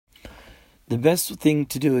The best thing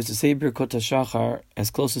to do is to say Birkot HaShachar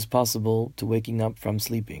as close as possible to waking up from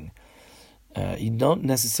sleeping. You don't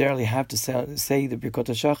necessarily have to say the Birkot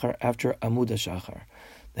HaShachar after Amud HaShachar,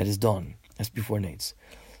 that is dawn, that's before Nates.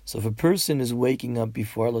 So if a person is waking up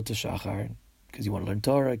before Lot HaShachar, because you want to learn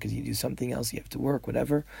Torah, because you do something else, you have to work,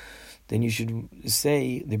 whatever, then you should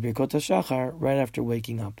say the Birkot HaShachar right after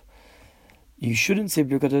waking up. You shouldn't say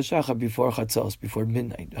Birkot HaShachar before Chatzos, before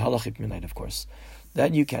midnight, halachit midnight, of course.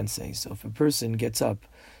 That you can't say. So if a person gets up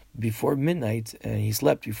before midnight, and he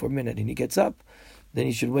slept before midnight, and he gets up, then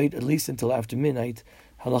he should wait at least until after midnight,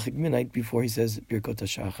 halachit midnight, before he says Birkot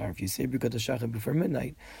HaShachar. If you say Birkot HaShachar before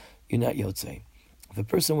midnight, you're not Yotzei. If a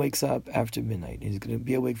person wakes up after midnight, and he's going to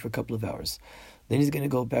be awake for a couple of hours, then he's going to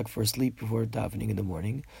go back for sleep before davening in the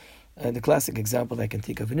morning. The classic example that I can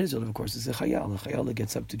think of in Israel, of course, is a chayal. A chayal that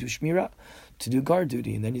gets up to do shmirah, to do guard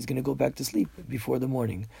duty, and then he's going to go back to sleep before the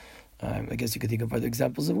morning. I guess you could think of other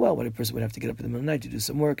examples as well, when a person would have to get up in the middle of the night to do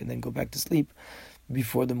some work and then go back to sleep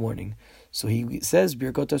before the morning. So he says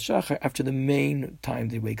Birkot HaShachar after the main time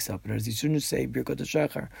that he wakes up. In other words, he shouldn't say Birkot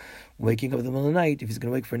HaShachar waking up in the middle of the night. If he's going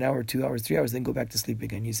to wake for an hour, 2 hours, 3 hours, then go back to sleep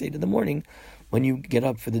again. You say it in the morning when you get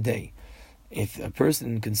up for the day. If a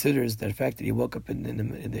person considers the fact that he woke up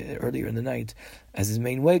earlier in the night as his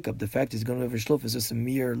main wake up, the fact he's going to have a shlof is just a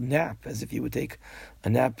mere nap, as if he would take a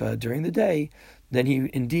nap during the day, then he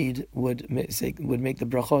indeed would make the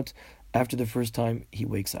brachot after the first time he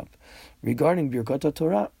wakes up. Regarding Birkat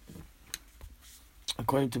HaTorah,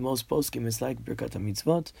 according to most poskim, it's like Birkat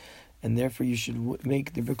HaMitzvot, and therefore you should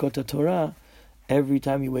make the Birkat HaTorah every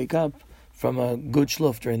time you wake up from a good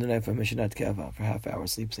shlof during the night, from Meshinat Ke'ava, for half hour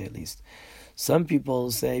sleep, say at least. Some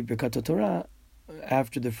people say Birkat HaTorah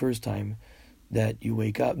after the first time that you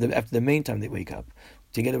wake up, after the main time they wake up,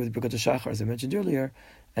 together with Birkat HaShachar, as I mentioned earlier,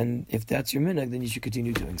 and if that's your minhag, then you should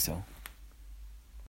continue doing so.